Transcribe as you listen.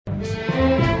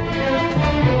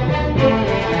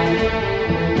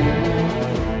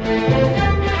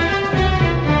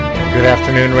Good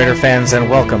afternoon, Raider fans, and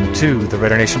welcome to the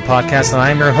Raider Nation podcast. And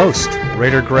I'm your host,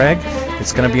 Raider Greg.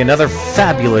 It's going to be another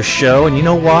fabulous show, and you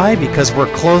know why? Because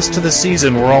we're close to the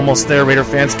season. We're almost there, Raider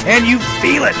fans. Can you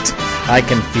feel it? I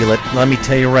can feel it. Let me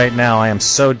tell you right now, I am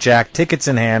so jacked, tickets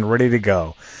in hand, ready to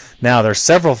go. Now, there's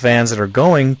several fans that are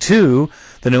going to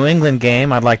the New England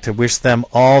game. I'd like to wish them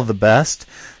all the best.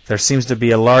 There seems to be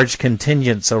a large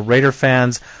contingent, so Raider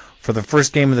fans, for the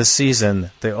first game of the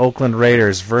season, the Oakland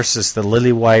Raiders versus the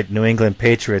lily-white New England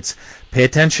Patriots. Pay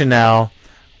attention now.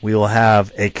 We will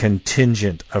have a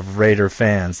contingent of Raider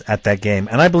fans at that game.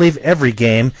 And I believe every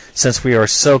game, since we are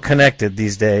so connected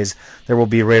these days, there will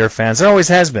be Raider fans. There always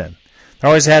has been. There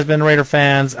always has been Raider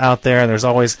fans out there, and there's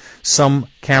always some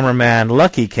cameraman,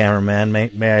 lucky cameraman,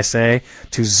 may I say,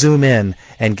 to zoom in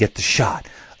and get the shot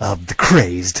of the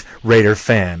crazed Raider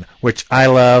fan, which I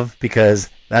love because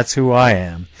that's who I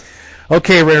am.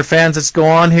 Okay, Raider fans, let's go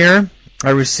on here.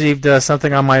 I received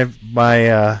something on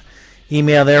my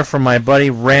email there from my buddy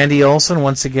Randy Olson.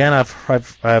 Once again,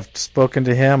 I've spoken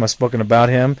to him. I've spoken about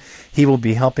him. He will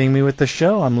be helping me with the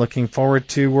show. I'm looking forward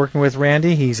to working with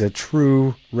Randy. He's a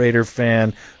true Raider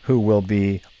fan who will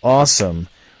be awesome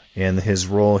in his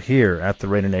role here at the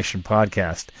Raider Nation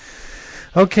podcast.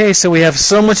 Okay, so we have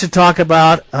so much to talk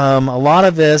about. A lot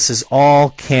of this is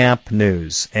all camp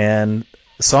news, and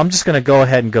so I'm just going to go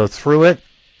ahead and go through it.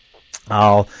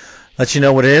 I'll let you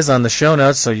know what it is on the show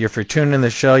notes. So if you're tuning in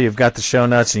the show, you've got the show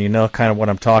notes and you know kind of what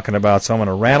I'm talking about. So I'm going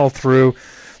to rattle through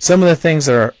some of the things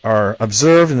that are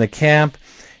observed in the camp.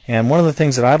 And one of the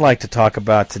things that I'd like to talk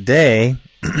about today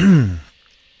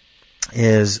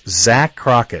is Zach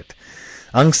Crockett,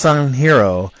 unsung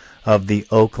hero of the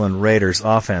Oakland Raiders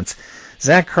offense.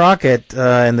 Zach Crockett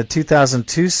in the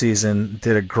 2002 season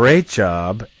did a great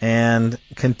job and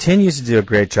continues to do a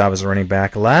great job as a running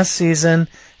back. Last season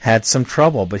had some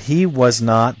trouble, but he was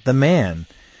not the man.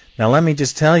 Now let me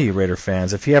just tell you, Raider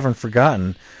fans, if you haven't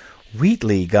forgotten,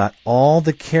 Wheatley got all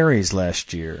the carries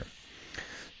last year.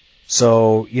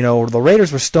 So, you know, the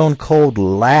Raiders were stone cold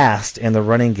last in the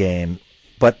running game,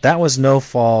 but that was no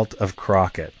fault of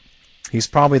Crockett. He's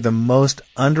probably the most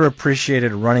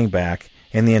underappreciated running back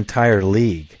in the entire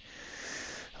league.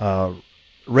 The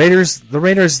Raiders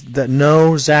that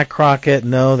know Zach Crockett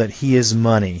know that he is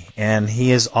money, and he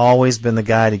has always been the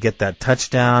guy to get that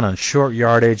touchdown on short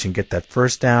yardage and get that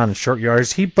first down on short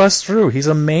yardage. He busts through. He's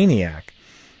a maniac.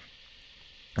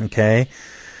 Okay?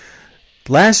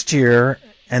 Last year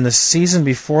and the season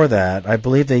before that, I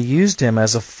believe they used him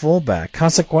as a fullback.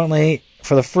 Consequently,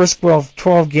 for the first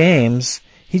 12 games,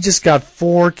 he just got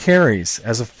 4 carries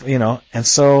and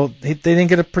so they didn't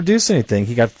get to produce anything.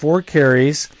 He got 4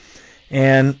 carries,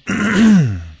 and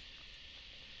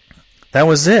that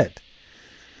was it.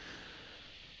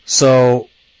 So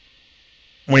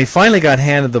when he finally got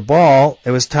handed the ball,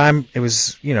 it was time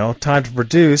to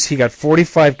produce. He got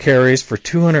 45 carries for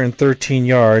 213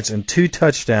 yards and 2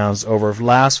 touchdowns over the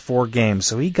last 4 games.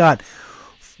 So he got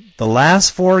the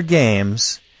last 4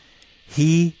 games,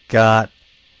 he got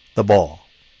the ball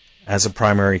as a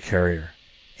primary carrier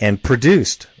and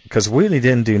produced, because Wheatley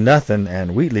didn't do nothing,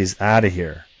 and Wheatley's out of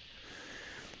here.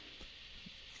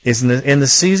 In the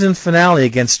season finale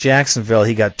against Jacksonville,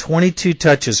 he got 22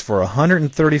 touches for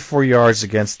 134 yards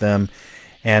against them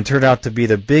and turned out to be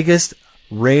the biggest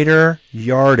Raider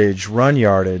run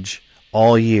yardage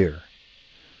all year.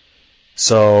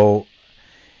 So,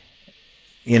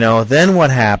 then what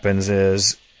happens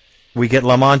is we get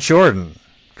Lamont Jordan,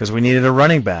 because we needed a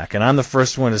running back. And I'm the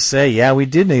first one to say, yeah, we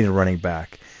did need a running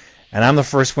back. And I'm the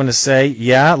first one to say,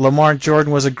 yeah, Lamar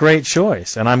Jordan was a great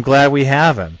choice, and I'm glad we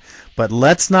have him. But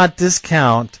let's not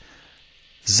discount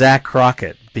Zach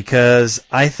Crockett, because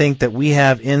I think that we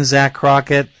have in Zach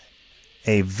Crockett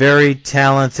a very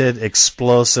talented,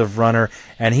 explosive runner,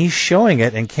 and he's showing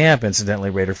it in camp, incidentally,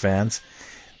 Raider fans.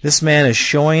 This man is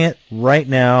showing it right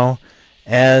now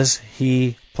as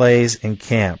he plays in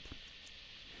camp.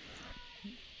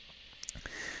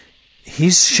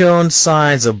 He's shown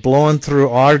signs of blowing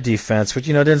through our defense, which,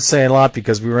 didn't say a lot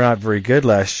because we were not very good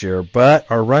last year, but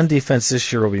our run defense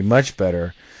this year will be much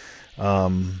better.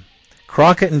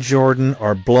 Crockett and Jordan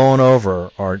are blowing over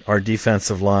our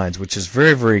defensive lines, which is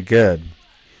very, very good.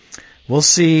 We'll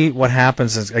see what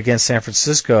happens against San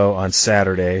Francisco on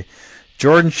Saturday.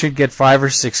 Jordan should get 5 or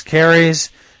 6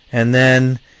 carries, and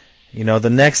then, the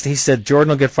next, he said Jordan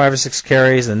will get 5 or 6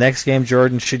 carries. The next game,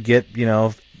 Jordan should get,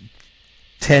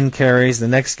 10 carries. The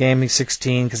next game, he's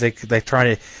 16, because they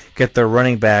try to get their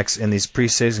running backs in these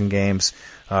preseason games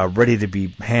ready to be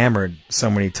hammered so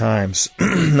many times.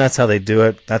 That's how they do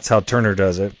it. That's how Turner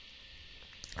does it.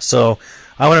 So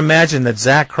I would imagine that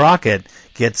Zach Crockett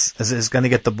is going to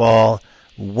get the ball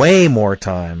way more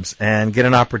times and get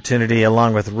an opportunity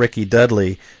along with Ricky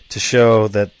Dudley to show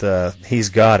that he's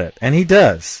got it. And he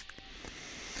does.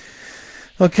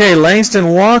 Okay, Langston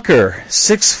Walker,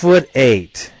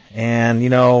 6'8", and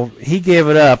he gave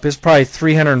it up. It's probably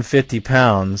 350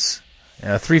 pounds,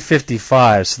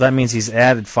 355. So that means he's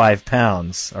added 5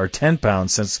 pounds or 10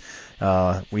 pounds since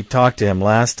we talked to him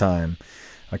last time,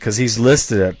 because he's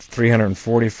listed at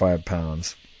 345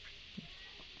 pounds.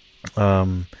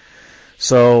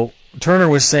 So Turner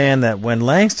was saying that when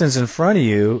Langston's in front of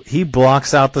you, he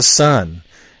blocks out the sun.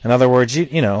 In other words,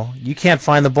 you can't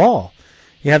find the ball.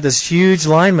 You have this huge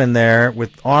lineman there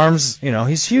with arms.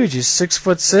 He's huge. He's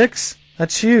 6'6".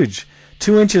 That's huge.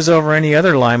 2 inches over any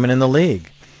other lineman in the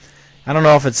league. I don't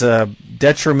know if it's a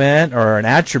detriment or an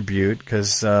attribute,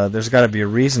 because there's got to be a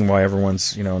reason why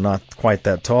everyone's not quite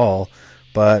that tall.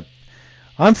 But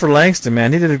I'm for Langston,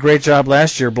 man. He did a great job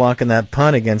last year blocking that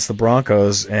punt against the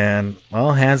Broncos, and,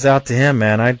 well, hands out to him,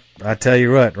 man. I tell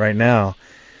you what, right now,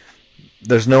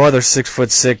 there's no other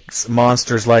 6'6"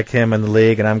 monsters like him in the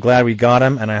league, and I'm glad we got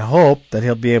him, and I hope that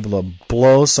he'll be able to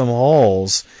blow some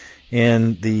holes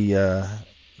in the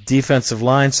defensive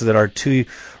line so that our 2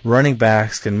 running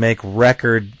backs can make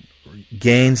record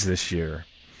gains this year.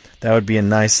 That would be a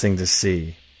nice thing to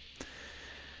see.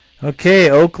 Okay,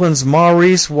 Oakland's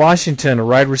Maurice Washington, a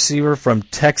wide receiver from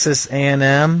Texas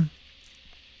A&M,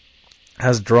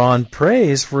 has drawn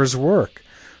praise for his work.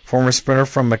 Former sprinter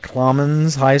from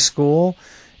McClellan's High School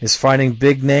is fighting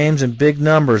big names and big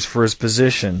numbers for his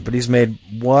position, but he's made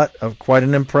quite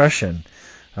an impression.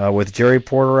 With Jerry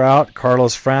Porter out,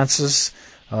 Carlos Francis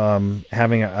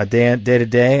having a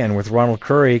day-to-day, and with Ronald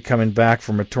Curry coming back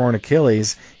from a torn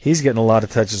Achilles, he's getting a lot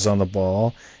of touches on the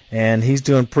ball, and he's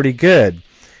doing pretty good.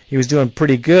 He was doing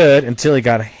pretty good until he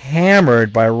got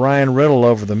hammered by Ryan Riddle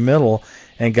over the middle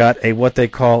and got what they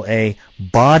call a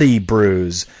body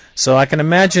bruise. So I can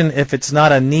imagine if it's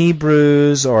not a knee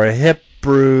bruise or a hip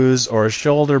bruise or a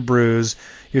shoulder bruise,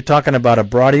 you're talking about a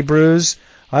body bruise.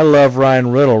 I love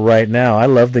Ryan Riddle right now. I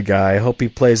love the guy. I hope he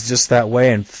plays just that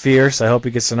way and fierce. I hope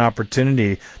he gets an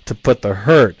opportunity to put the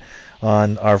hurt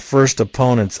on our first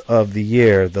opponents of the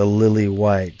year, the lily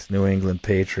white New England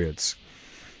Patriots.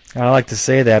 I like to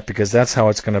say that because that's how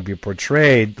it's going to be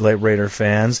portrayed, Raider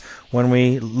fans, when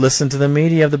we listen to the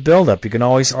media of the build-up. You can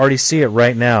always already see it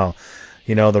right now.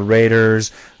 The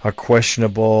Raiders are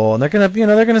questionable, and they're going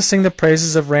to sing the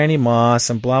praises of Randy Moss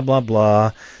and blah blah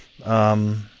blah.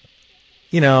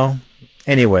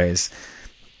 Anyways,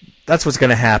 that's what's going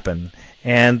to happen,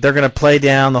 and they're going to play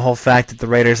down the whole fact that the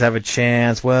Raiders have a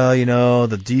chance. Well,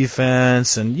 the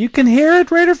defense, and you can hear it,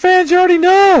 Raider fans. You already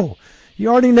know. You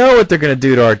already know what they're going to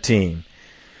do to our team.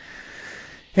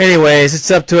 Anyways, it's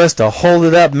up to us to hold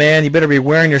it up, man. You better be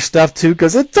wearing your stuff, too,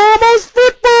 because it's almost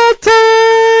football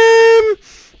time!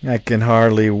 I can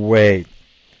hardly wait.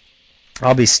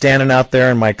 I'll be standing out there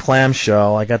in my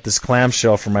clamshell. I got this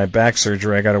clamshell for my back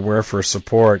surgery I got to wear for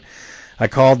support. I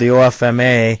called the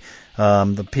OFMA,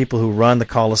 the people who run the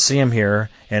Coliseum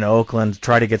here in Oakland, to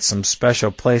try to get some special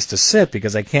place to sit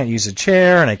because I can't use a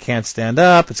chair and I can't stand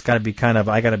up. It's got to be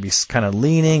I got to be kind of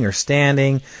leaning or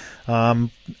standing.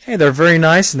 Hey, they're very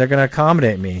nice and they're going to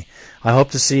accommodate me. I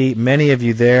hope to see many of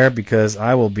you there because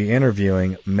I will be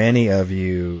interviewing many of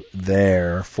you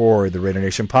there for the Raider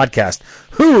Nation podcast,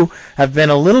 who have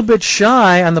been a little bit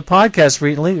shy on the podcast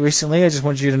recently. I just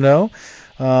want you to know.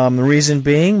 The reason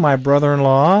being, my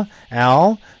brother-in-law,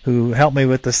 Al, who helped me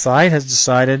with the site, has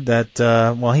decided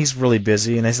that, he's really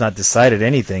busy, and he's not decided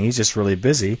anything. He's just really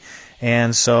busy.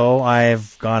 And so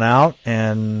I've gone out,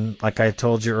 and like I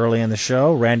told you early in the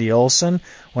show, Randy Olson,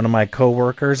 one of my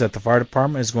co-workers at the fire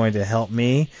department, is going to help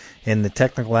me in the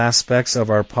technical aspects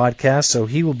of our podcast, so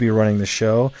he will be running the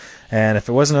show. And if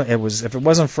it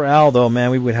wasn't for Al, though, man,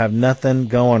 we would have nothing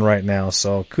going right now.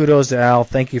 So kudos to Al.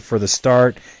 Thank you for the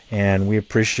start, and we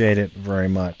appreciate it very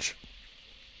much.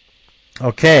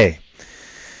 Okay.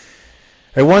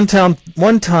 A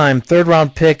one-time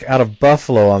third-round pick out of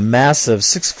Buffalo, a massive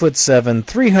 6'7",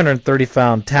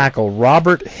 330-pound tackle,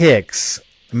 Robert Hicks,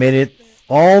 made it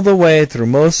all the way through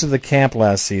most of the camp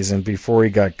last season before he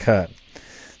got cut.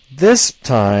 This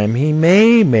time, he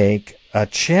may make a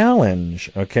challenge,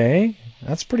 okay?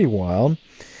 That's pretty wild.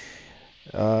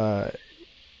 Chad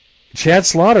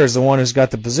Slaughter is the one who's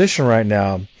got the position right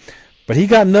now, but he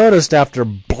got noticed after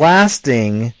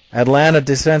blasting Atlanta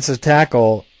defensive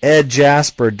tackle Ed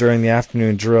Jasper during the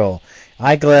afternoon drill.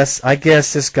 I guess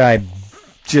this guy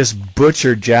just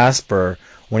butchered Jasper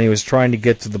when he was trying to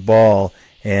get to the ball,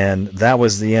 and that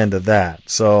was the end of that.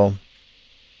 So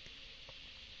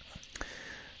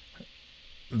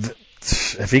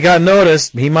if he got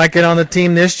noticed, he might get on the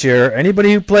team this year.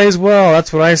 Anybody who plays well,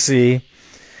 that's what I see.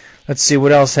 Let's see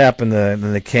what else happened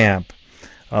in the camp.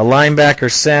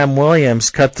 Linebacker Sam Williams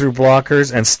cut through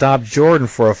blockers and stopped Jordan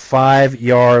for a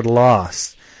 5-yard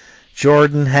loss.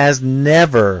 Jordan has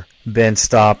never been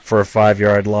stopped for a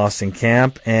 5-yard loss in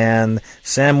camp, and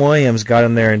Sam Williams got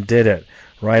in there and did it.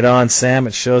 Right on, Sam.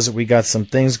 It shows that we got some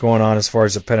things going on as far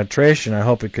as the penetration. I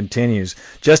hope it continues.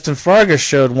 Justin Fargas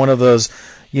showed one of those,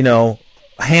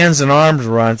 hands and arms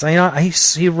runs.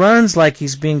 He runs like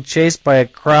he's being chased by a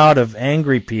crowd of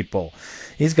angry people.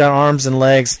 He's got arms and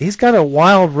legs. He's got a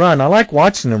wild run. I like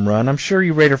watching him run. I'm sure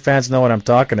you Raider fans know what I'm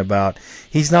talking about.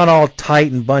 He's not all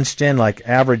tight and bunched in like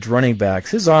average running backs.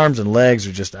 His arms and legs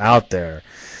are just out there.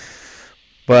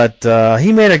 But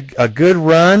he made a good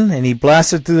run, and he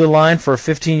blasted through the line for a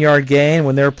 15-yard gain.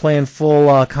 When they were playing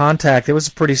full contact, it was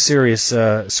a pretty serious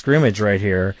scrimmage right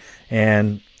here.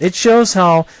 And it shows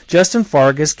how Justin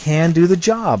Fargas can do the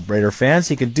job, Raider fans.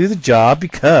 He can do the job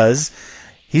because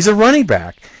he's a running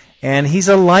back. And he's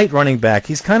a light running back.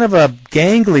 He's kind of a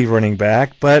gangly running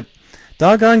back, but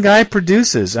doggone guy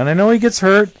produces. And I know he gets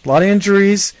hurt, a lot of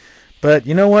injuries, but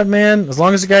you know what, man? As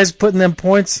long as the guy's putting them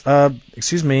points on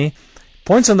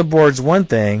the board's one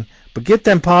thing, but get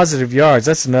them positive yards,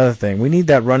 that's another thing. We need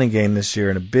that running game this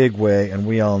year in a big way, and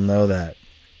we all know that.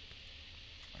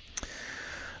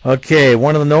 Okay,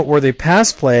 one of the noteworthy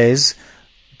pass plays,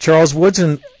 Charles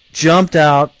Woodson jumped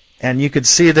out, and you could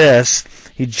see this.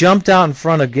 He jumped out in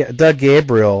front of Doug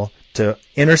Gabriel to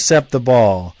intercept the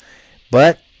ball,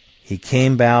 but he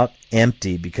came out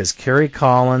empty because Kerry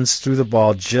Collins threw the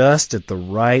ball just at the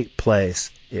right place.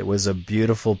 It was a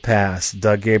beautiful pass.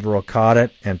 Doug Gabriel caught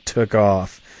it and took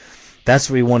off. That's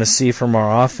what we want to see from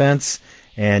our offense.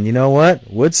 And you know what?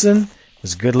 Woodson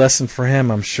was a good lesson for him,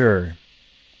 I'm sure.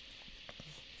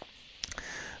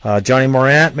 Johnny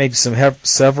Morant made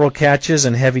several catches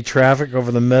in heavy traffic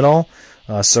over the middle.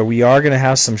 So we are going to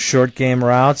have some short game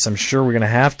routes. I'm sure we're going to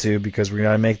have to because we're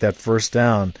going to make that first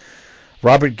down.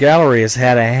 Robert Gallery has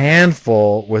had a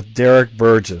handful with Derek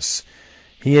Burgess.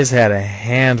 He has had a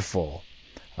handful.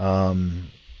 And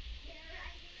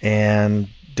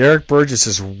Derek Burgess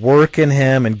is working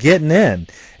him and getting in,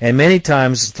 and many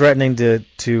times threatening to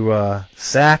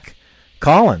sack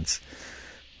Collins.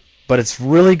 But it's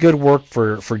really good work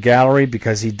for Gallery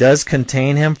because he does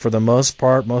contain him for the most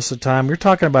part, most of the time. You're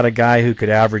talking about a guy who could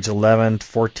average 11 to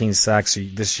 14 sacks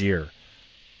this year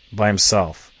by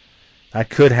himself. That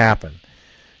could happen.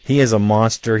 He is a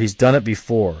monster. He's done it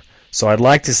before. So I'd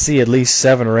like to see at least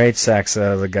 7 or 8 sacks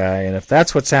out of the guy. And if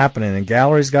that's what's happening and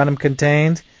Gallery's got him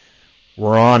contained,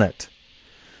 we're on it.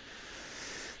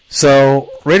 So,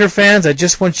 Raider fans, I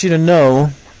just want you to know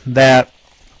that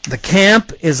the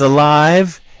camp is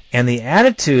alive and the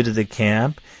attitude of the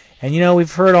camp. And,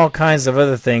 we've heard all kinds of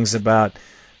other things about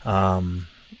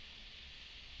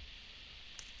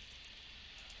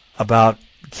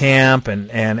camp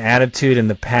and attitude in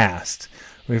the past.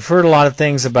 We've heard a lot of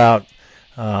things about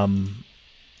how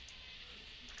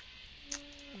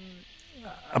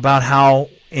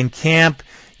in camp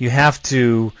you have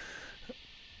to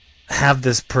have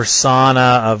this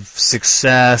persona of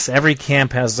success. Every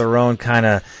camp has their own kind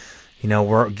of,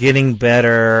 we're getting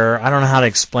better. I don't know how to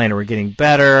explain it. We're getting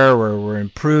better. We're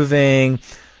improving.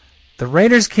 The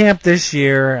Raiders camp this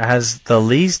year has the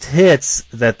least hits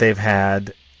that they've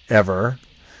had ever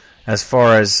as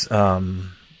far as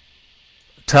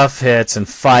tough hits and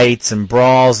fights and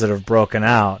brawls that have broken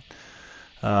out.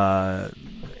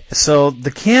 So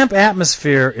the camp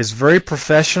atmosphere is very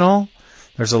professional.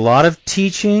 There's a lot of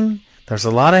teaching. There's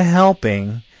a lot of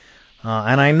helping.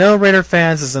 And I know Raider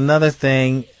fans is another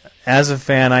thing. As a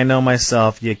fan, I know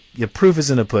myself, your proof is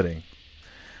in the pudding.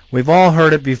 We've all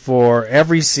heard it before.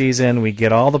 Every season we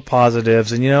get all the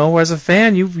positives. And, as a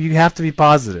fan, you have to be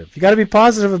positive. You got to be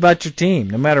positive about your team,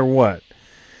 no matter what.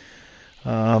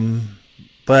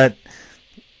 But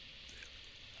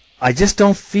I just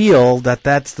don't feel that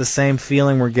that's the same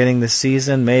feeling we're getting this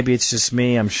season. Maybe it's just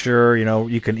me. I'm sure,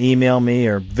 you can email me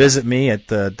or visit me at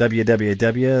the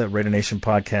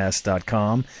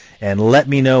www.RaiderNationPodcast.com and let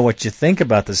me know what you think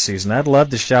about this season. I'd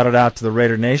love to shout it out to the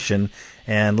Raider Nation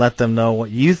and let them know what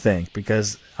you think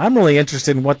because I'm really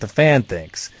interested in what the fan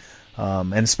thinks.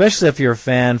 And especially if you're a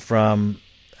fan from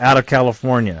out of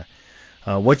California.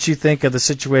 What you think of the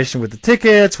situation with the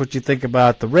tickets, what you think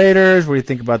about the Raiders, what you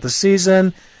think about the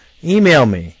season. Email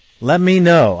me. Let me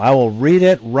know. I will read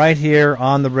it right here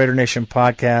on the Raider Nation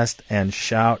podcast and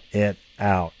shout it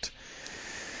out.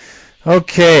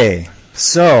 Okay,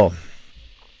 so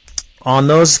on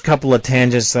those couple of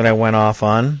tangents that I went off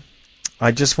on,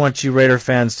 I just want you Raider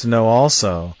fans to know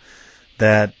also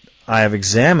that I have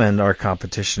examined our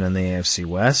competition in the AFC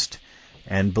West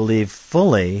and believe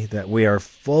fully that we are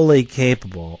fully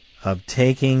capable of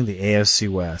taking the AFC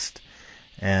West.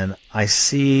 And I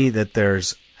see that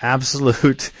there's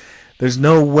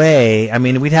no way. I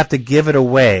mean, we'd have to give it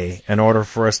away in order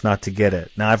for us not to get it.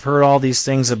 Now, I've heard all these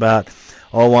things about,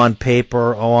 on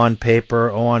paper.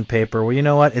 Well, you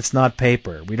know what? It's not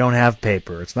paper. We don't have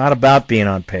paper. It's not about being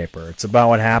on paper. It's about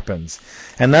what happens.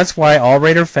 And that's why all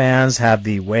Raider fans have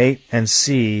the wait and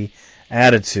see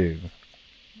attitude.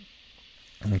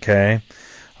 Okay?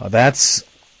 That's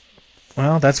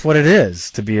what it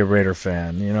is to be a Raider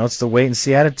fan. It's the wait and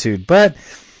see attitude. But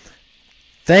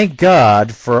thank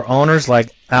God for owners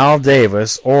like Al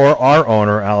Davis, or our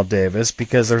owner Al Davis,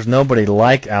 because there's nobody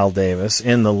like Al Davis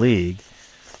in the league,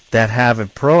 that have a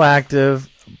proactive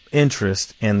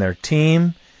interest in their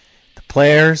team, the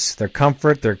players, their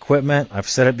comfort, their equipment. I've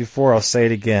said it before, I'll say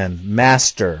it again.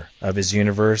 Master of his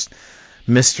universe,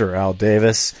 Mr. Al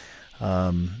Davis,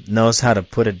 knows how to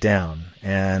put it down.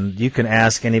 And you can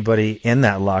ask anybody in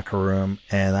that locker room,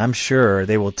 and I'm sure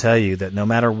they will tell you that no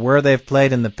matter where they've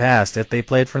played in the past, if they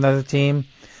played for another team,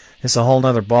 it's a whole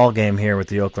other ball game here with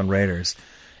the Oakland Raiders.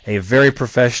 A very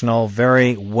professional,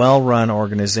 very well-run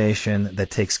organization that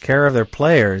takes care of their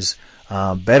players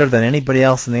better than anybody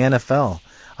else in the NFL.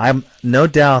 I'm no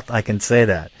doubt I can say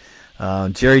that.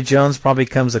 Jerry Jones probably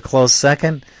comes a close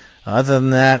second. Other than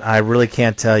that, I really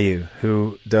can't tell you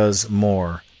who does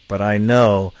more. But I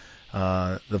know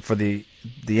for the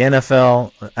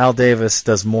NFL, Al Davis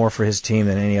does more for his team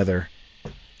than any other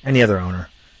owner.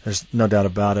 There's no doubt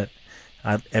about it.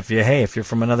 If you're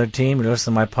from another team and you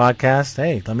listen to my podcast,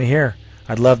 hey, let me hear.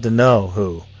 I'd love to know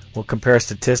who. We'll compare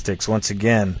statistics once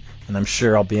again, and I'm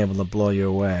sure I'll be able to blow you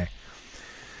away.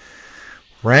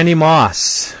 Randy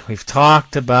Moss. We've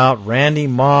talked about Randy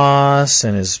Moss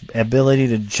and his ability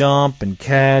to jump and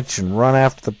catch and run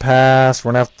after the pass,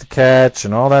 run after the catch,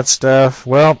 and all that stuff.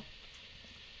 Well,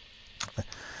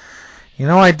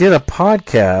 I did a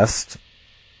podcast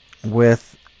with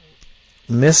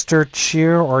Mr.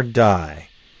 Cheer or Die,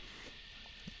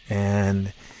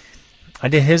 and I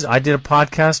did a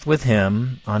podcast with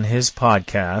him on his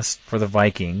podcast for the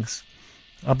Vikings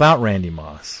about Randy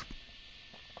Moss,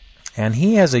 and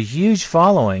he has a huge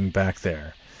following back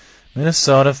there.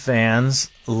 Minnesota fans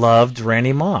loved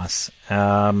Randy Moss.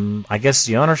 I guess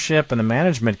the ownership and the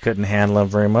management couldn't handle him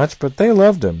very much, but they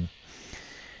loved him,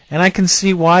 and I can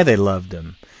see why they loved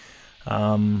him.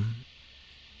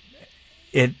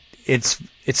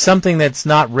 It's something that's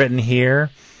not written here.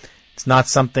 It's not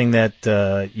something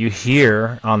that you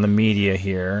hear on the media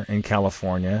here in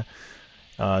California.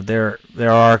 There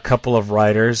are a couple of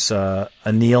writers.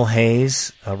 Anil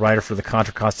Hayes, a writer for the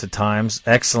Contra Costa Times,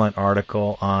 excellent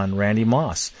article on Randy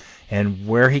Moss and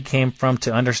where he came from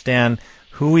to understand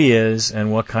who he is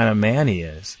and what kind of man he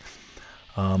is.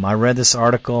 I read this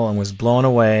article and was blown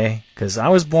away because I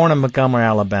was born in Montgomery,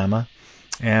 Alabama.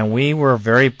 And we were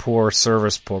very poor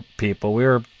service people. We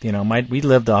were, we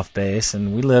lived off base,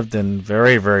 and we lived in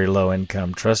very, very low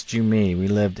income. Trust you me, we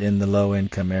lived in the low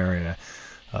income area.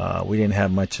 We didn't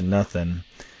have much of nothing.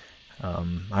 I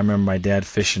remember my dad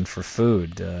fishing for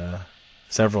food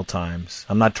several times.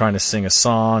 I'm not trying to sing a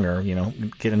song or,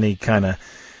 get any kind of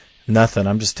nothing.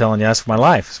 I'm just telling you that's my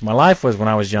life. So my life was when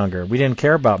I was younger. We didn't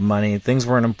care about money. Things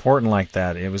weren't important like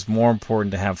that. It was more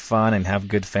important to have fun and have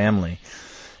good family.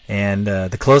 And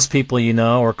the close people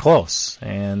are close,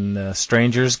 and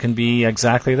strangers can be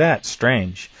exactly that,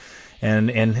 strange. And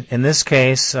in this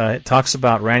case, it talks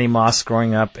about Randy Moss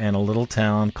growing up in a little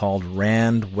town called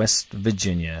Rand, West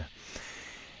Virginia.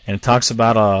 And it talks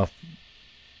about a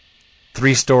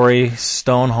 3-story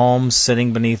stone home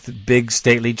sitting beneath big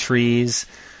stately trees,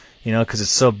 because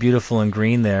it's so beautiful and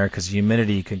green there, because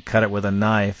humidity, you can cut it with a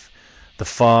knife. The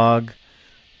fog,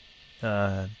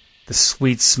 the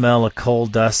sweet smell of coal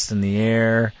dust in the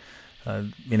air.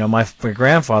 My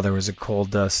grandfather was a coal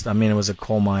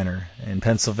miner in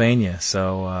Pennsylvania.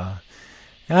 So I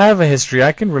have a history.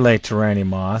 I can relate to Randy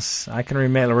Moss. I can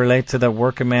relate to the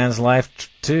working man's life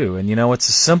too. And it's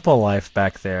a simple life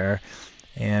back there.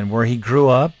 And where he grew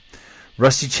up,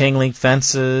 rusty chain link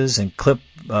fences and clip,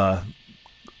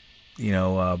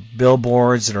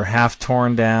 billboards that are half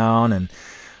torn down and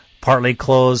partly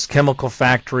closed chemical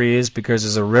factories because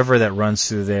there's a river that runs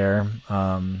through there.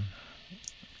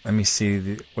 Let me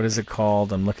see, what is it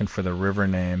called? I'm looking for the river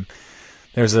name.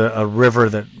 There's a river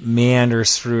that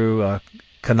meanders through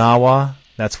Kanawha.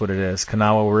 That's what it is,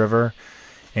 Kanawha River.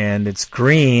 And it's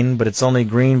green, but it's only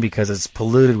green because it's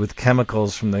polluted with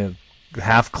chemicals from the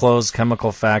half-closed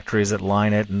chemical factories that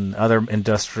line it and other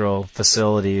industrial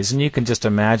facilities. And you can just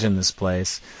imagine this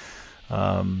place.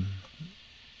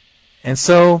 And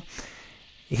so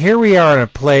here we are in a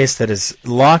place that is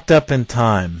locked up in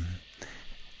time.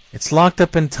 It's locked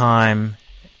up in time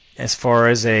as far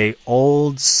as a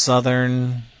old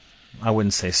southern, I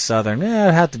wouldn't say southern,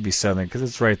 it'd have to be southern because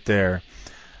it's right there,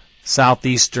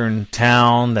 southeastern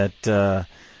town that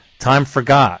time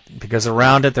forgot, because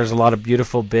around it there's a lot of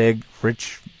beautiful, big,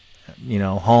 rich,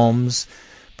 homes,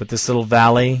 but this little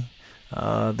valley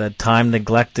that time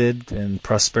neglected and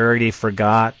prosperity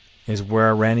forgot is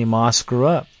where Randy Moss grew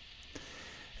up.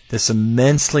 This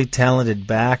immensely talented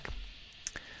back,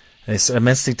 this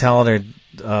immensely talented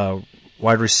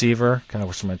wide receiver, kind of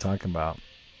what am I talking about,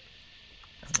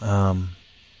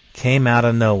 came out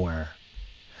of nowhere.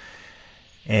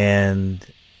 And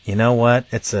you know what?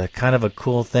 It's a kind of a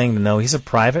cool thing to know he's a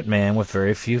private man with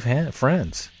very few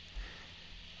friends.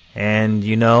 And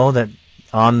you know that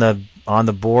on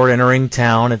the board entering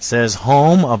town it says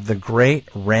home of the great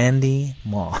Randy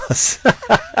Moss.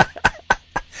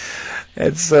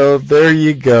 And so there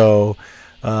you go.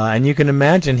 And you can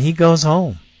imagine he goes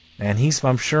home, and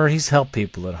I'm sure he's helped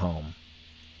people at home.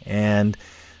 And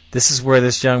this is where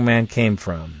this young man came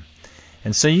from.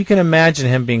 And so you can imagine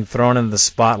him being thrown into the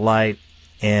spotlight.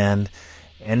 And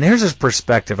here's his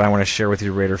perspective I want to share with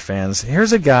you, Raider fans.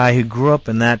 Here's a guy who grew up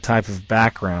in that type of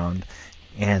background.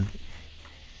 And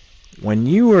when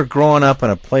you were growing up in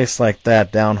a place like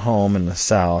that down home in the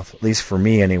South, at least for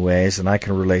me anyways, and I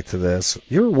can relate to this,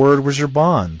 your word was your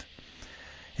bond.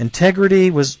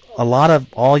 Integrity was a lot of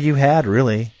all you had,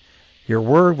 really. Your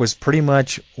word was pretty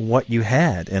much what you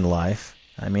had in life.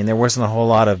 I mean, there wasn't a whole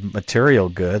lot of material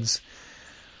goods.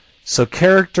 So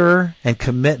character and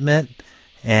commitment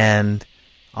and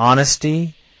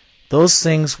honesty, those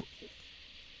things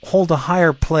hold a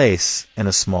higher place in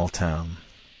a small town.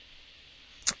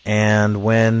 And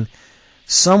when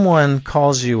someone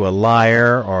calls you a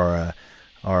liar or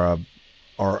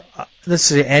let's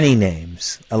say any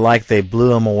names, like they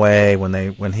blew him away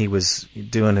when he was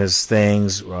doing his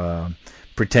things,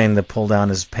 pretending to pull down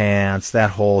his pants,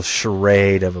 that whole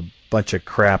charade of a bunch of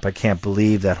crap. I can't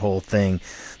believe that whole thing.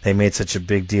 They made such a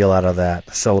big deal out of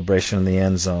that celebration in the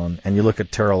end zone. And you look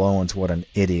at Terrell Owens, what an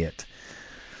idiot.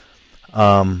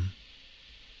 Randy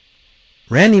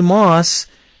Moss,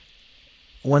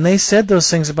 when they said those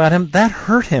things about him, that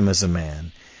hurt him as a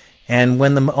man. And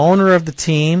when the owner of the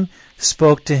team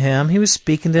spoke to him, he was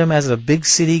speaking to him as a big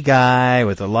city guy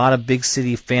with a lot of big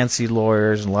city fancy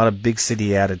lawyers and a lot of big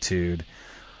city attitude,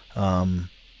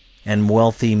 and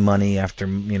wealthy money after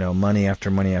money after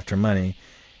money after money.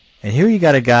 And here you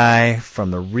got a guy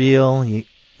from the real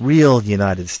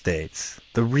United States,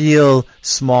 the real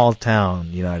small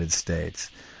town United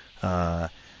States. And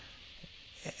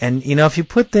if you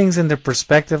put things into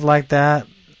perspective like that,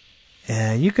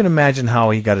 you can imagine how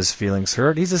he got his feelings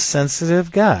hurt. He's a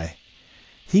sensitive guy.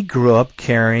 He grew up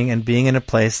caring and being in a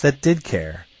place that did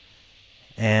care.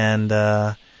 And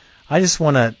I just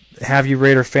want to have you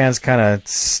Raider fans kind of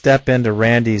step into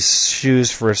Randy's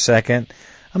shoes for a second.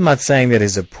 I'm not saying that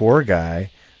he's a poor guy.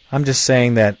 I'm just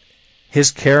saying that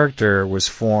his character was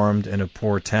formed in a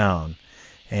poor town.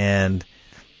 And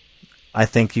I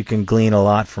think you can glean a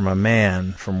lot from a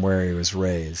man from where he was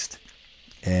raised.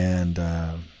 And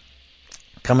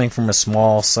coming from a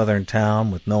small southern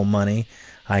town with no money,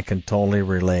 I can totally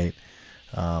relate.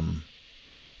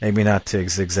 Maybe not to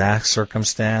his exact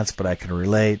circumstance, but I can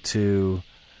relate to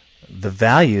the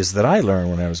values that I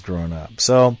learned when I was growing up.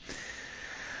 So,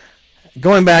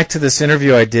 going back to this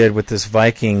interview I did with this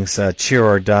Vikings cheer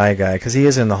or die guy, because he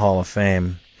is in the Hall of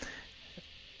Fame.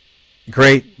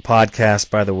 Great podcast,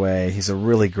 by the way. He's a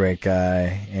really great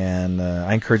guy, and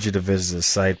I encourage you to visit his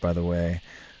site, by the way.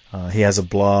 He has a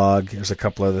blog. There's a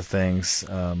couple other things.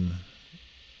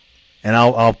 And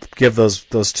I'll give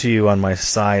those to you on my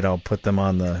site. I'll put them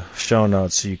on the show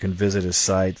notes so you can visit his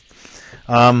site.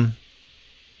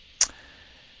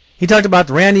 He talked about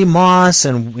Randy Moss,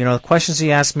 and the questions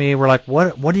he asked me were like,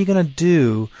 what are you going to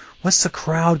do? What's the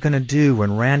crowd going to do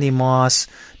when Randy Moss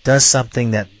does something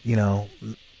that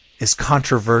is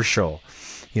controversial?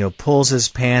 Pulls his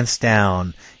pants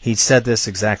down. He said this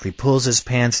exactly. Pulls his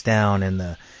pants down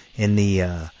to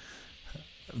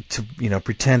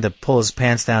pretend to pull his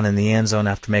pants down in the end zone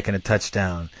after making a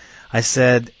touchdown. I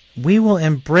said, we will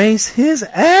embrace his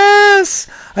ass.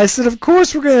 I said, of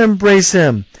course we're going to embrace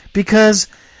him, because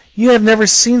you have never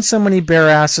seen so many bare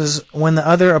asses when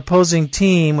the opposing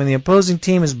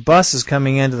team's bus is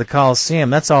coming into the Coliseum.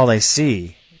 That's all they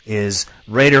see is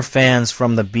Raider fans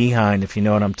from the behind, if you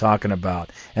know what I'm talking about,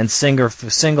 and single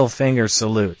finger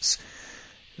salutes.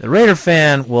 The Raider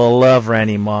fan will love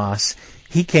Randy Moss.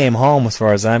 He came home, as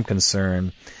far as I'm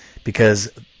concerned, because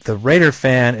the Raider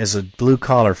fan is a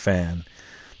blue-collar fan.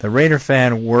 The Raider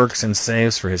fan works and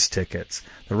saves for his tickets.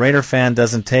 The Raider fan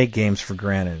doesn't take games for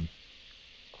granted.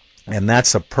 And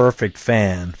that's a perfect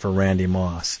fan for Randy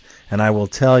Moss. And I will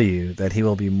tell you that he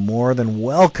will be more than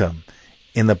welcome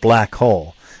in the black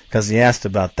hole, because he asked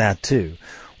about that too.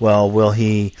 Well,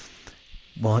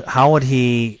 how would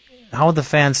the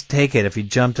fans take it if he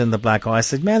jumped in the black hole? I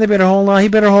said, man, they better hold on. He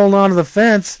better hold on to the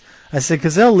fence. I said,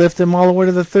 because they'll lift him all the way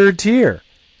to the third tier.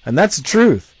 And that's the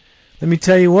truth. Let me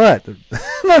tell you what, the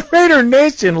Raider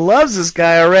Nation loves this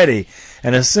guy already.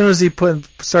 And as soon as he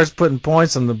starts putting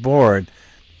points on the board,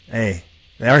 hey,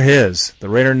 they're his. The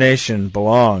Raider Nation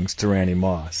belongs to Randy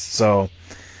Moss. So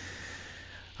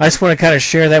I just want to kind of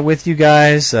share that with you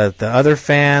guys. The other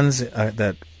fans of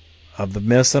the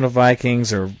Minnesota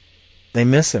Vikings, they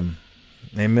miss him.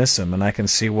 They miss him, and I can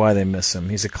see why they miss him.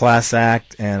 He's a class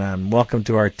act, and welcome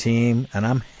to our team, and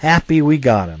I'm happy we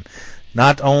got him.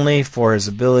 Not only for his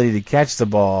ability to catch the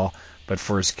ball, but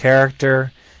for his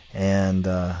character and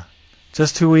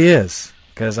just who he is.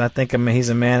 Because I think he's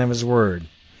a man of his word,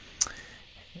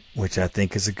 which I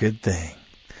think is a good thing.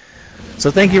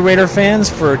 So thank you, Raider fans,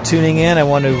 for tuning in. I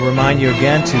want to remind you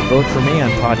again to vote for me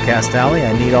on Podcast Alley.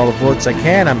 I need all the votes I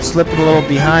can. I'm slipping a little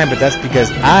behind, but that's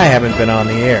because I haven't been on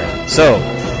the air. So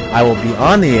I will be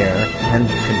on the air and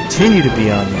continue to be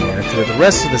on the air through the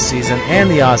rest of the season and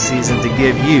the off season to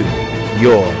give you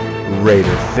your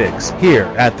Raider fix here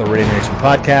at the Raider Nation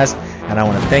Podcast. And I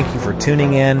want to thank you for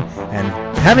tuning in and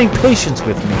having patience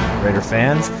with me, Raider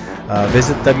fans.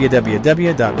 Visit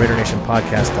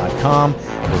www.RaiderNationPodcast.com.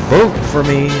 Vote for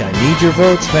me. I need your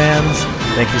votes, fans.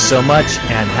 Thank you so much,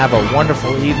 and have a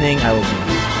wonderful evening. I will be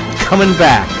coming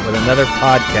back with another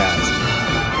podcast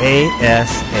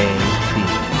ASAP.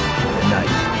 Good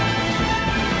night.